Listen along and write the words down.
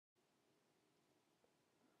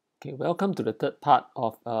Okay, welcome to the third part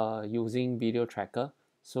of using video tracker.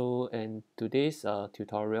 So in today's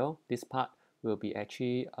tutorial, this part will be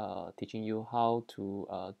actually teaching you how to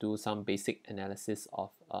do some basic analysis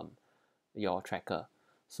of your tracker.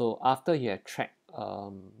 So after you have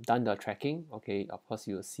done the tracking, okay, of course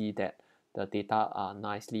you will see that the data are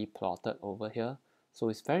nicely plotted over here. So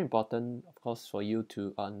it's very important, of course, for you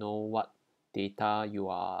to know what data you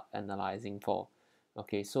are analyzing for.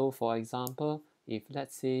 Okay, so for example, if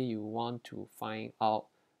let's say you want to find out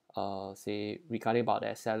say regarding about the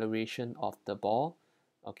acceleration of the ball,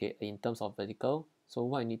 okay, in terms of vertical, so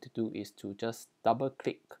what you need to do is to just double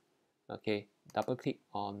click, okay, double click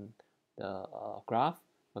on the graph.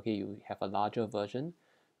 Okay, you have a larger version.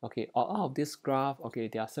 Okay, out of this graph, okay,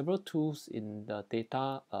 there are several tools in the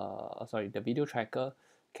data the video tracker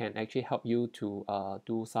can actually help you to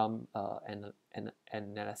do some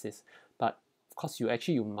analysis. But of course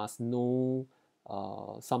you must know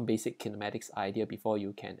some basic kinematics idea before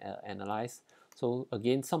you can analyze. So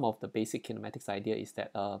again, some of the basic kinematics idea is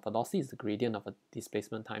that velocity is the gradient of a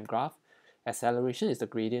displacement time graph, acceleration is the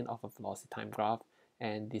gradient of a velocity time graph,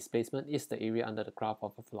 and displacement is the area under the graph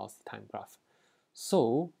of a velocity time graph.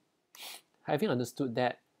 So having understood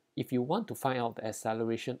that, if you want to find out the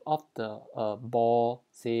acceleration of the ball,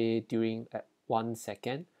 say during 1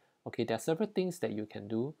 second, okay, there are several things that you can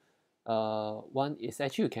do. One is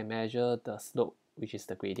actually you can measure the slope, which is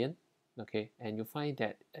the gradient, okay, and you find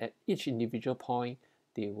that at each individual point,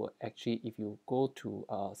 they will actually, if you go to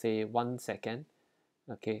say 1 second,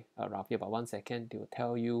 okay, roughly about 1 second, they will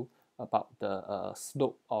tell you about the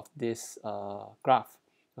slope of this graph,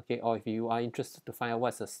 okay, or if you are interested to find out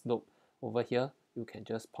what's the slope over here, you can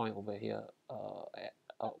just point over here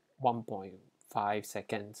at 1.5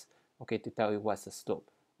 seconds, okay, to tell you what's the slope,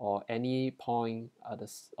 or any point of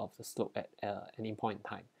the slope at any point in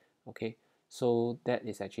time, okay. So that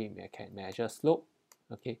is actually you can measure slope,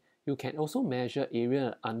 okay. You can also measure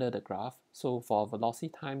area under the graph. So for velocity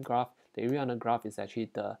time graph, the area under graph is actually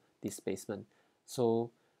the displacement.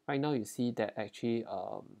 So right now you see that actually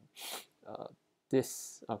uh,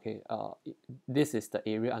 this okay this is the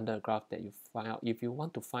area under the graph that you find out. If you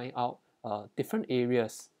want to find out different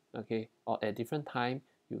areas, okay, or at different time,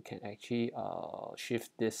 you can actually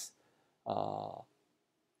shift this uh,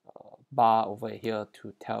 bar over here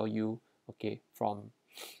to tell you, okay, from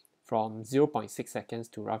 0.6 seconds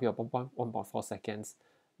to roughly about 1.4 seconds,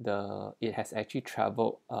 it has actually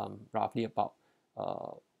traveled roughly about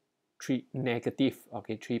uh,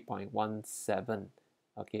 3.17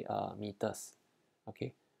 okay meters,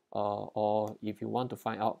 okay, or if you want to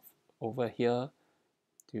find out over here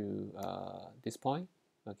to this point,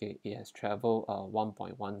 okay, it has traveled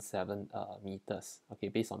 1.17 meters, okay,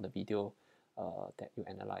 based on the video that you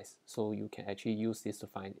analyze. So you can actually use this to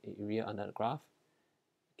find area under the graph,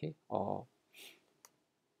 okay, or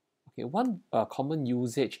okay, one common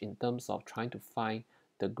usage in terms of trying to find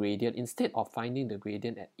the gradient, instead of finding the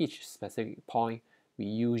gradient at each specific point, we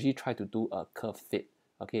usually try to do a curve fit.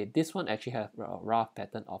 Okay, this one actually have a rough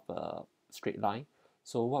pattern of a straight line.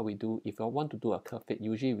 So what we do, if you want to do a curve fit,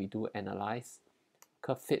 usually we do analyze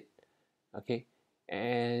curve fit, okay,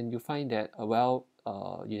 and you find that you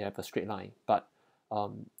have a straight line, but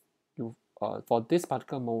um, for this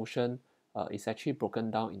particular motion, it's actually broken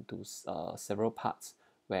down into several parts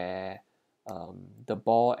where the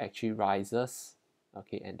ball actually rises,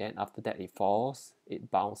 okay, and then after that it falls, it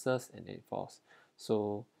bounces, and then it falls.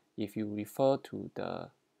 So if you refer to the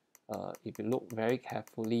if you look very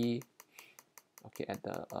carefully, okay, at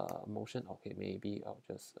the motion, okay, maybe I'll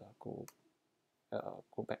just go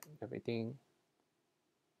back everything.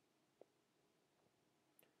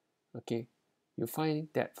 Okay, you find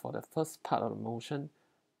that for the first part of the motion,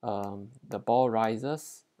 the ball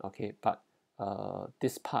rises, okay, but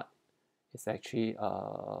this part is actually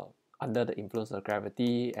under the influence of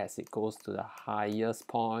gravity as it goes to the highest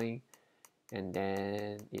point, and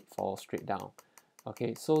then it falls straight down.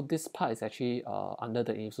 Okay, so this part is actually under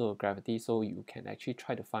the influence of gravity, so you can actually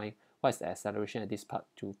try to find what is the acceleration at this part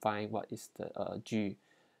to find what is the g.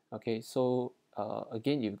 Okay, so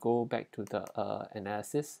again, you go back to the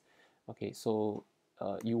analysis. Okay, so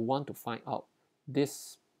you want to find out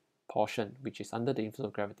this portion which is under the influence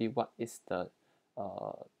of gravity, what is the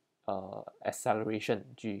uh, acceleration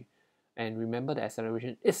g, and remember the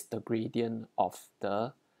acceleration is the gradient of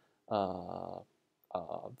the uh,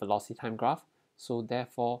 velocity time graph. So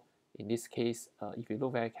therefore, in this case, if you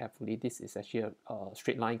look very carefully, this is actually a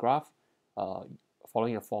straight line graph uh,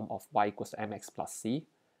 following a form of y equals to mx plus c,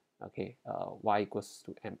 okay, y equals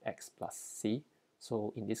to mx plus c.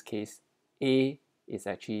 So in this case, a is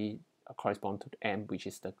actually correspond to m, which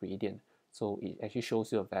is the gradient. So it actually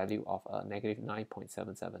shows you a value of negative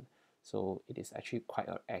 9.77. So it is actually quite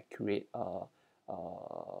an accurate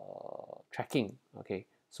tracking. Okay,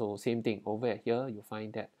 so same thing over here, you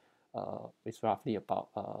find that it's roughly about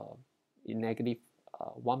negative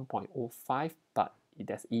 1.05, but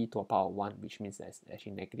that's e to the power 1, which means that's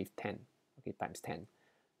actually negative 10, okay, times 10.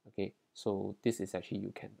 Okay, so this is actually,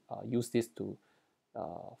 you can use this to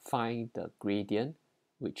find the gradient,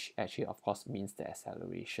 which actually of course means the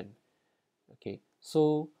acceleration. Okay,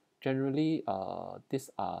 so generally these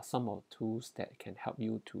are some of the tools that can help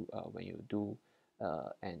you to when you do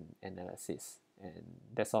an analysis. And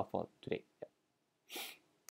that's all for today. Yeah.